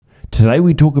Today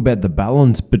we talk about the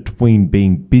balance between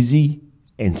being busy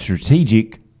and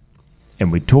strategic,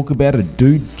 and we talk about a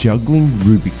dude juggling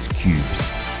Rubik's Cubes.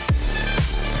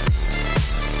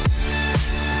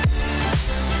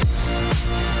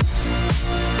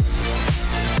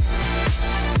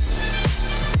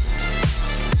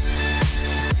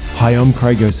 Hi, I'm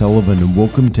Craig O'Sullivan and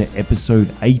welcome to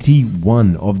episode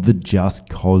 81 of the Just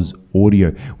Cause Audio,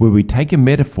 where we take a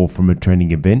metaphor from a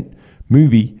training event,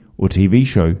 movie or TV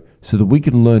show so that we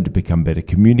can learn to become better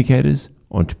communicators,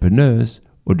 entrepreneurs,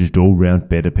 or just all-round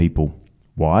better people.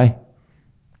 Why?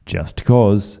 Just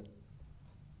cause.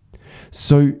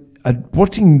 So,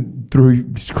 scrolling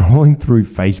through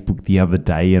Facebook the other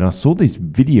day, and I saw this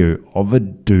video of a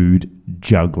dude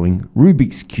juggling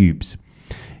Rubik's Cubes.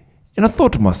 And I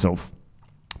thought to myself,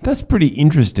 that's pretty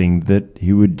interesting that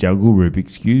he would juggle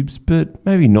Rubik's Cubes, but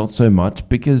maybe not so much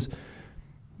because,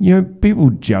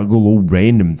 people juggle all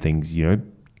random things,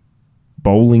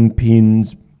 bowling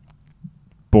pins,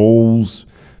 balls,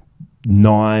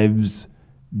 knives,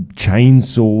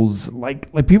 chainsaws,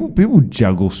 like people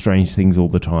juggle strange things all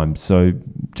the time. So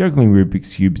juggling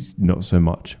Rubik's Cubes, not so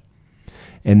much.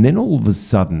 And then all of a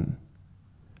sudden,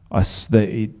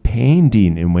 it panned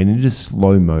in and went into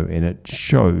slow-mo, and it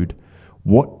showed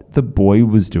what the boy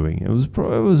was doing.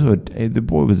 The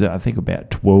boy was, I think, about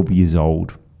 12 years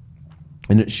old,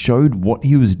 and it showed what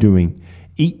he was doing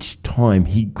each time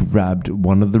he grabbed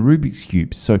one of the Rubik's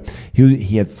Cubes. So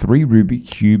he had 3 Rubik's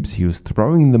Cubes. He was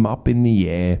throwing them up in the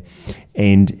air,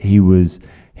 and he was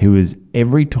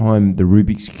every time the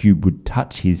Rubik's Cube would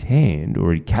touch his hand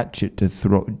or he'd catch it to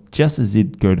throw, just as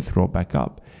he'd go to throw it back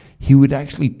up, he would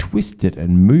actually twist it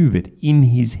and move it in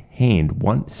his hand,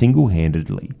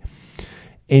 single-handedly.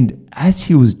 And as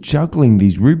he was juggling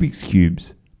these Rubik's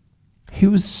Cubes, he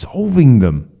was solving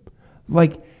them.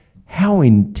 Like, how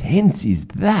intense is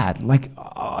that?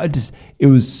 It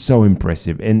was so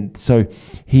impressive. And so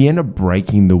he ended up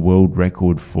breaking the world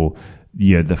record for,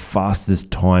 the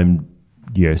fastest time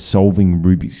solving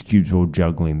Rubik's Cubes or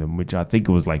juggling them, which I think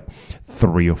it was like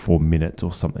 3 or 4 minutes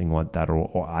or something like that,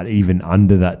 or even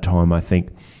under that time, I think.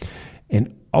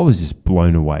 And I was just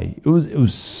blown away. It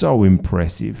was so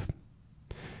impressive.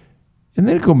 And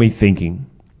then it got me thinking,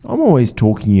 I'm always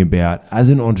talking about, as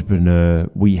an entrepreneur,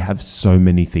 we have so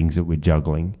many things that we're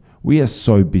juggling. We are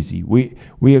so busy. We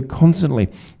are constantly,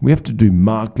 we have to do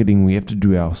marketing, we have to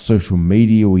do our social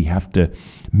media, we have to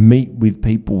meet with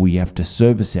people, we have to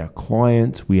service our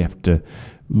clients, we have to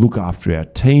look after our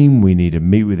team, we need to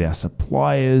meet with our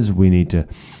suppliers, we need to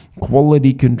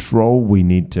quality control, we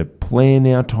need to plan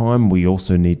our time, we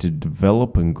also need to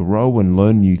develop and grow and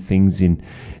learn new things in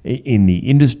the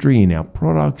industry, in our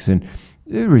products, and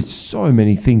there is so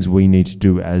many things we need to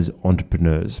do as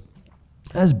entrepreneurs.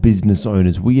 As business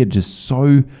owners, we are just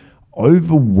so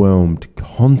overwhelmed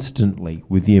constantly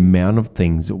with the amount of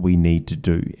things that we need to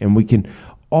do. And we can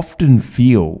often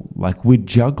feel like we're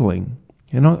juggling.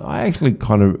 And I actually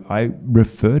I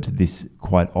refer to this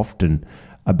quite often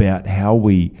about how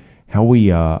we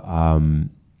find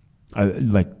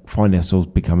ourselves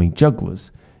becoming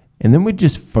jugglers. And then we're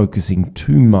just focusing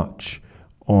too much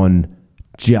on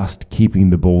just keeping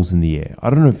the balls in the air. I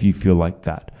don't know if you feel like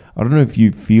that. I don't know if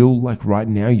you feel like right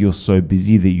now you're so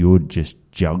busy that you're just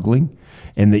juggling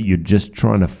and that you're just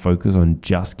trying to focus on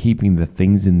just keeping the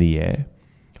things in the air.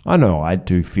 I know I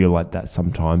do feel like that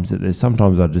sometimes.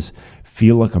 Sometimes I just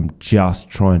feel like I'm just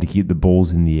trying to keep the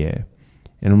balls in the air.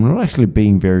 And I'm not actually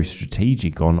being very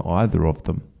strategic on either of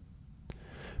them.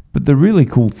 But the really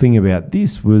cool thing about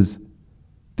this was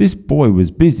this boy was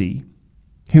busy.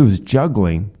 He was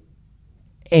juggling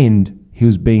and he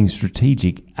was being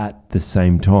strategic at the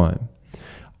same time.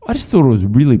 I just thought it was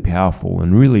really powerful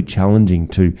and really challenging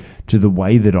to the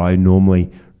way that I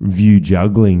normally view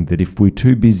juggling, that if we're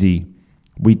too busy,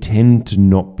 we tend to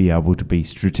not be able to be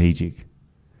strategic.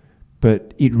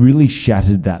 But it really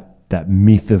shattered that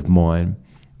myth of mine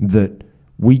that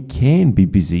we can be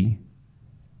busy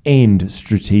and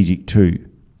strategic too.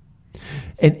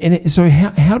 So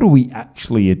how do we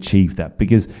actually achieve that?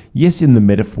 Because yes, in the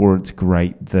metaphor, it's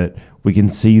great that we can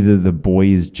see that the boy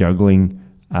is juggling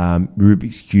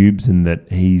Rubik's Cubes and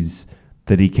that he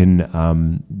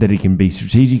can be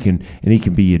strategic and he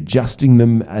can be adjusting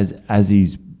them as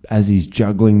he's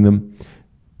juggling them.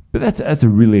 But that's a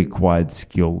really acquired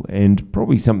skill and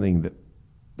probably something that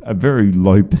a very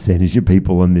low percentage of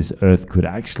people on this earth could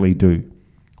actually do.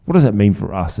 What does that mean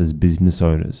for us as business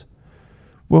owners?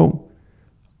 Well,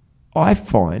 I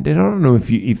find, and I don't know if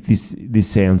this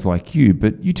sounds like you,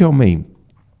 but you tell me,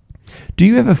 do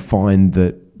you ever find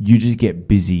that you just get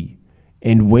busy,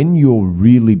 and when you're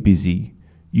really busy,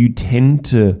 you tend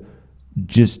to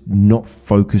just not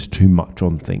focus too much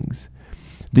on things,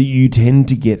 that you tend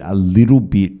to get a little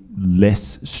bit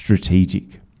less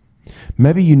strategic.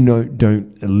 Maybe you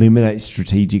don't eliminate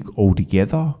strategic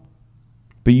altogether,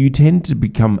 but you tend to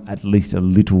become at least a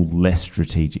little less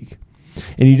strategic.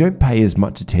 And you don't pay as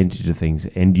much attention to things,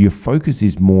 and your focus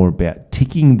is more about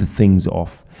ticking the things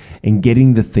off and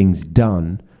getting the things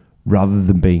done rather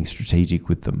than being strategic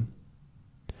with them.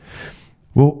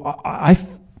 Well, I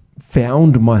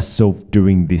found myself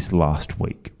doing this last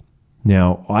week.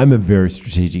 Now, I'm a very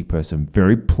strategic person,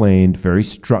 very planned, very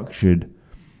structured,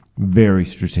 very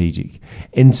strategic.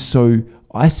 And so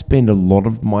I spend a lot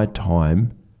of my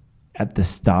time at the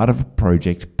start of a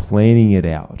project planning it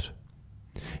out.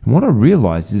 And what I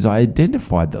realized is I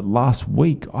identified that last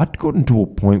week I'd gotten to a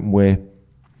point where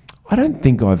I don't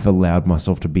think I've allowed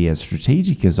myself to be as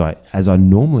strategic as I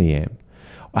normally am.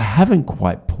 I haven't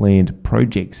quite planned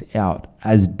projects out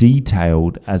as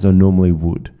detailed as I normally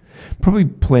would. Probably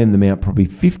plan them out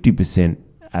 50%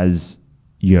 as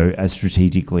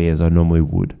strategically as I normally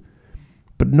would,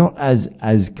 but not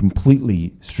as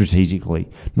completely strategically,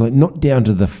 like not down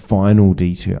to the final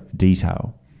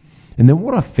detail. And then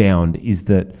what I found is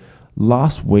that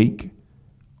last week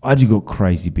I just got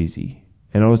crazy busy,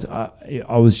 and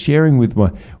I was sharing with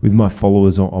my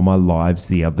followers on my lives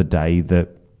the other day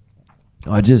that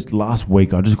last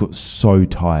week I just got so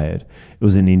tired. It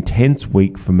was an intense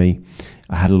week for me.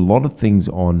 I had a lot of things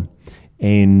on,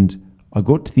 and I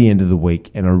got to the end of the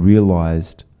week and I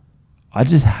realized I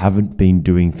just haven't been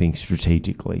doing things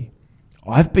strategically.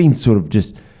 I've been sort of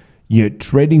just,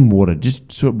 treading water,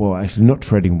 not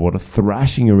treading water,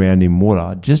 thrashing around in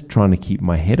water, just trying to keep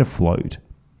my head afloat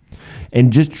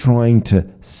and just trying to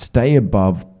stay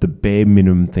above the bare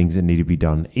minimum things that need to be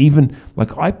done. Even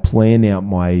like I plan out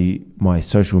my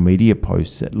social media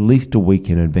posts at least a week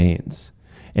in advance.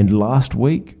 And last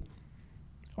week,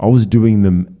 I was doing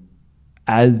them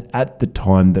at the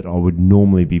time that I would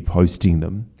normally be posting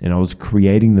them, and I was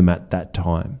creating them at that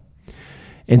time.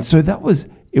 And so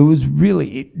it was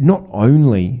really, not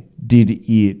only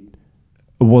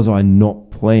was I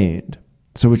not planned,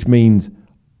 so which means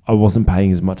I wasn't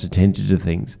paying as much attention to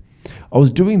things. I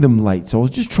was doing them late, so I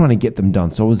was just trying to get them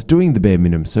done. So I was doing the bare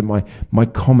minimum. So my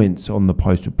comments on the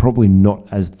post were probably not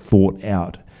as thought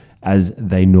out as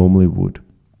they normally would.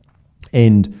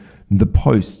 And the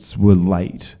posts were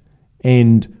late.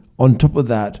 And on top of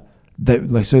that, they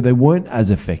weren't as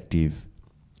effective.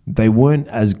 They weren't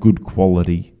as good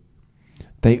quality.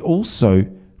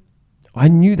 I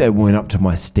knew they weren't up to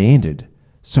my standard.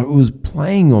 So it was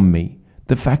playing on me.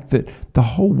 The fact that the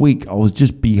whole week I was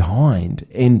just behind,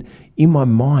 and in my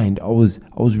mind I was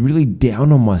really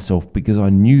down on myself because I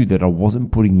knew that I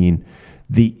wasn't putting in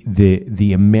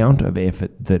the amount of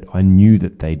effort that I knew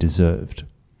that they deserved.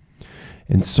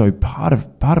 And so part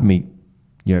of me,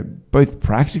 both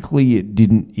practically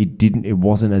it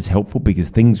wasn't as helpful because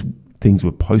things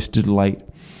were posted late,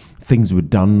 things were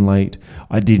done late.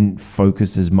 I didn't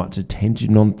focus as much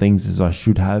attention on things as I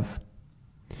should have.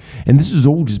 And this was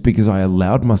all just because I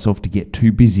allowed myself to get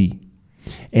too busy.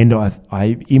 And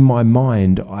I in my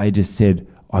mind, I just said,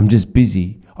 I'm just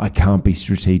busy. I can't be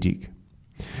strategic.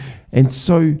 And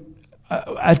so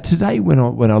today, when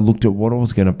I looked at what I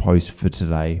was going to post for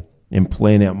today and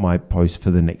plan out my post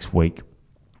for the next week,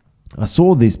 I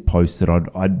saw this post that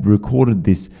I'd recorded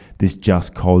this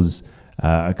Just Cause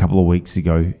a couple of weeks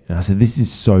ago. And I said, this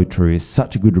is so true. It's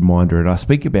such a good reminder. And I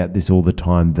speak about this all the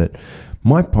time, that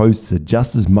my posts are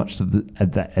just as much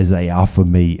as they are for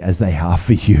me as they are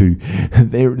for you.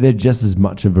 They're just as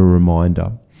much of a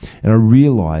reminder. And I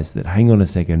realized that, hang on a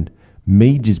second,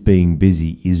 me just being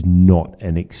busy is not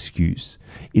an excuse.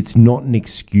 It's not an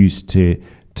excuse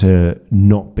to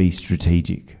not be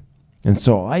strategic. And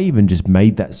so I even just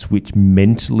made that switch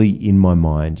mentally in my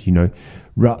mind,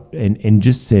 and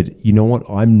just said, you know what,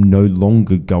 I'm no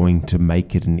longer going to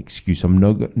make it an excuse. I'm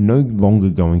no longer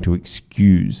going to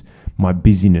excuse my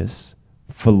busyness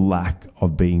for lack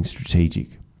of being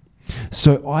strategic.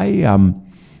 So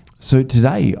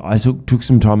today I took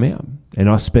some time out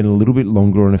and I spent a little bit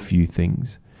longer on a few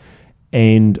things,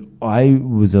 and I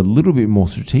was a little bit more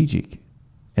strategic,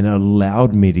 and it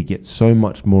allowed me to get so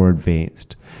much more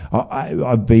advanced.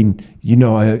 I've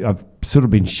sort of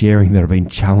been sharing that I've been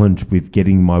challenged with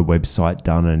getting my website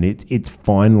done, and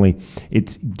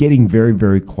it's getting very,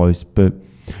 very close. But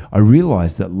I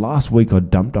realized that last week I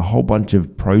dumped a whole bunch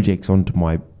of projects onto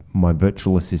my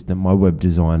virtual assistant, my web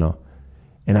designer,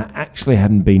 and I actually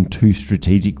hadn't been too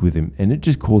strategic with him, and it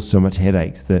just caused so much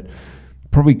headaches that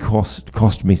probably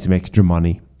cost me some extra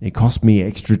money. It cost me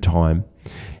extra time,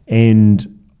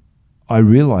 and I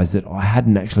realized that I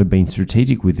hadn't actually been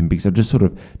strategic with him because I just sort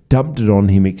of dumped it on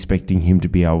him, expecting him to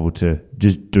be able to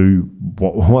just do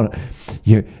what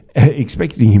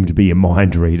expecting him to be a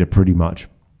mind reader pretty much.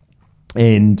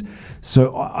 And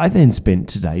so I then spent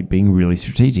today being really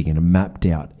strategic, and I mapped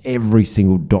out every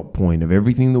single dot point of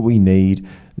everything that we need,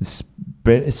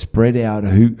 spread out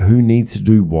who needs to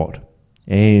do what,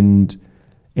 and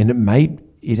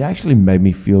it actually made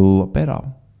me feel a lot better.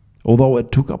 Although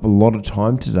it took up a lot of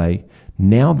time today,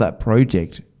 now that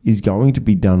project is going to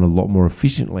be done a lot more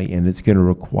efficiently, and it's going to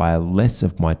require less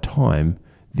of my time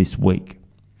this week.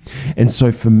 And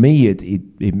so for me,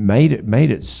 it made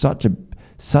it such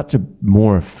a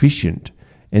more efficient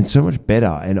and so much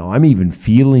better. And I'm even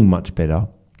feeling much better.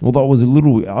 Although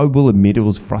I will admit, it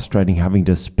was frustrating having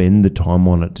to spend the time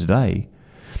on it today,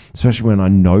 especially when I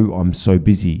know I'm so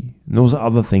busy. And there was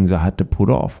other things I had to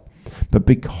put off. But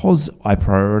because I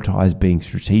prioritize being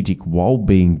strategic while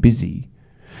being busy,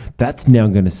 that's now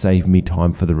going to save me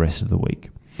time for the rest of the week.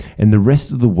 And the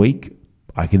rest of the week,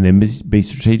 I can then be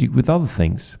strategic with other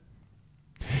things.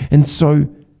 And so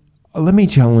let me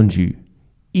challenge you.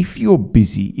 If you're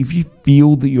busy, if you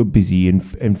feel that you're busy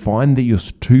and find that you're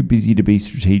too busy to be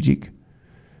strategic,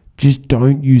 just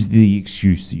don't use the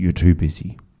excuse that you're too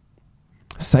busy.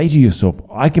 Say to yourself,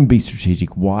 I can be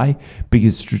strategic. Why?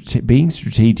 Because being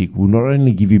strategic will not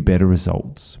only give you better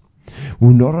results, will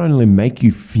not only make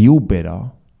you feel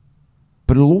better,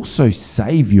 but it'll also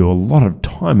save you a lot of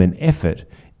time and effort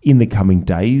in the coming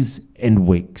days and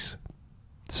weeks.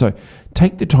 So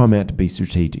take the time out to be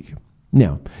strategic.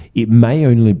 Now, it may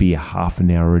only be a half an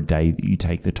hour a day that you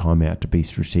take the time out to be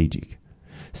strategic.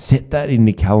 Set that in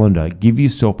your calendar. Give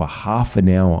yourself a half an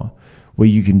hour where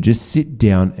you can just sit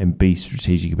down and be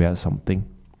strategic about something.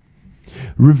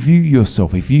 Review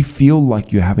yourself. If you feel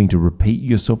like you're having to repeat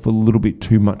yourself a little bit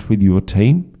too much with your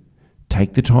team,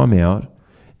 take the time out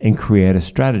and create a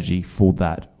strategy for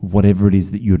that, whatever it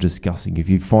is that you're discussing, if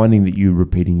you're finding that you're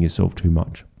repeating yourself too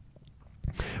much.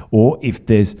 Or if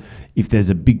there's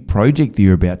a big project that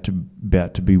you're about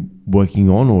to be working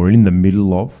on or in the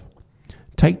middle of,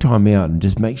 take time out and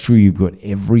just make sure you've got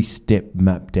every step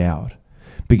mapped out,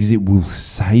 because it will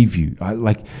save you.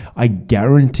 I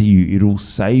guarantee you, it'll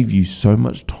save you so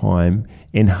much time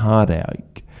and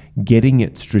heartache getting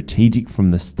it strategic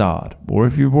from the start, or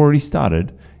if you've already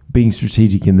started, being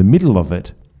strategic in the middle of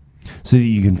it, so that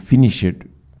you can finish it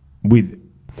with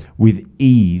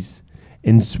ease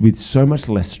and with so much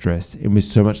less stress and with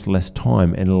so much less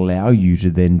time, and allow you to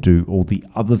then do all the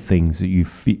other things that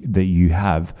you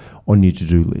have on your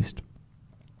to-do list.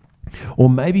 Or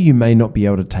maybe you may not be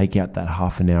able to take out that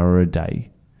half an hour a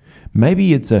day.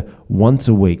 Maybe it's a once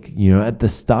a week. At the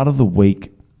start of the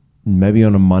week, maybe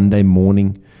on a Monday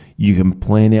morning, you can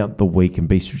plan out the week and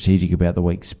be strategic about the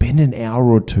week. Spend an hour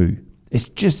or two. It's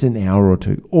just an hour or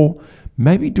two. Or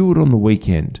maybe do it on the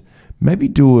weekend. Maybe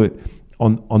do it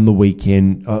on the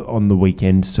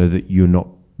weekend so that you're not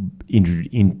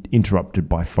interrupted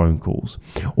by phone calls.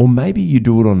 Or maybe you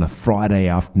do it on a Friday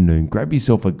afternoon. Grab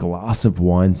yourself a glass of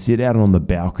wine, sit out on the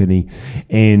balcony,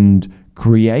 and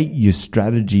create your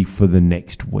strategy for the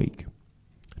next week.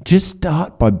 Just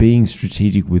start by being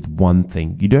strategic with one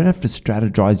thing. You don't have to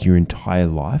strategize your entire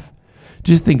life.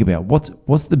 Just think about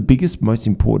what's the biggest, most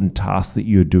important task that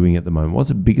you're doing at the moment. What's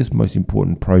the biggest, most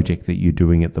important project that you're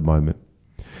doing at the moment?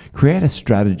 Create a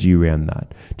strategy around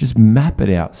that. Just map it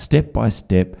out step by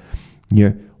step.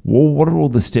 What are all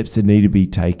the steps that need to be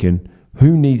taken?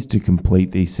 Who needs to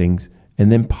complete these things?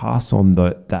 And then pass on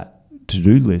that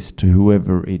to-do list to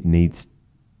whoever it needs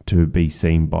to be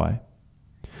seen by.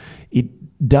 It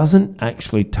doesn't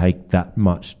actually take that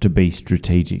much to be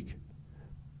strategic,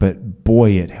 but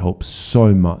boy, it helps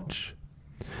so much.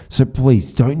 So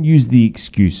please don't use the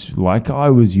excuse like I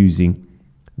was using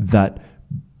that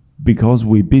because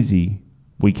we're busy,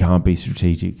 we can't be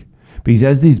strategic. Because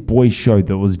as this boy showed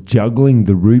that was juggling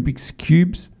the Rubik's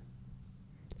cubes,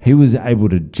 he was able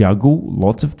to juggle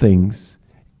lots of things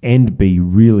and be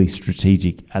really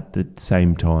strategic at the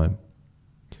same time.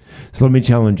 So let me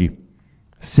challenge you.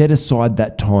 Set aside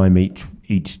that time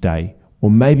each day, or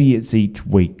maybe it's each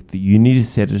week, that you need to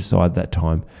set aside that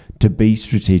time to be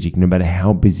strategic no matter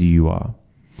how busy you are.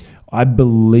 I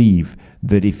believe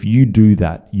that if you do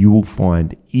that, you will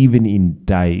find even in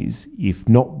days, if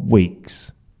not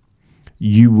weeks,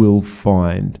 you will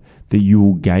find that you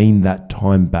will gain that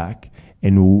time back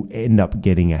and will end up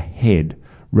getting ahead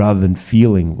rather than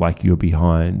feeling like you're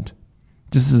behind.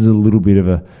 Just as a little bit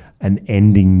of an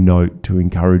ending note to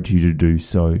encourage you to do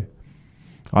so.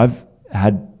 I've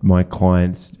had my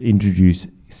clients introduce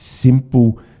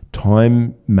simple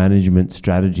time management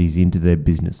strategies into their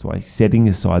business, like setting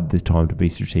aside the time to be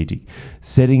strategic,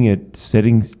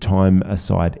 setting time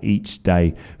aside each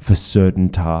day for certain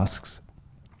tasks.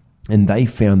 And they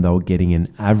found they were getting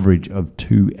an average of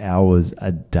 2 hours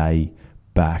a day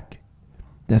back.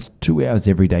 That's 2 hours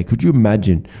every day. Could you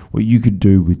imagine what you could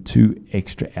do with 2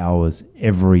 extra hours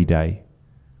every day?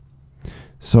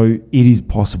 So it is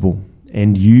possible,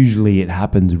 and usually it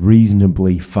happens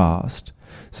reasonably fast.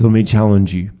 So let me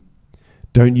challenge you.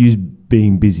 Don't use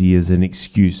being busy as an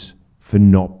excuse for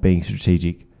not being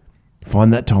strategic.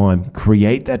 Find that time,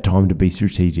 create that time to be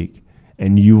strategic,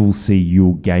 and you will see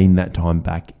you'll gain that time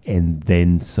back and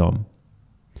then some.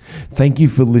 Thank you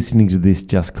for listening to this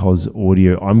Just Cause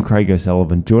audio. I'm Craig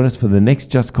O'Sullivan. Join us for the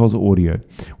next Just Cause audio,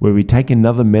 where we take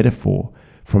another metaphor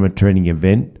from a trending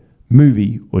event,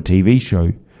 movie, or TV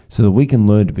show so that we can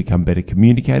learn to become better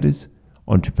communicators,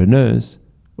 entrepreneurs,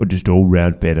 or just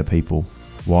all-round better people.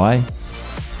 Why?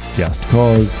 Just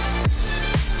cause.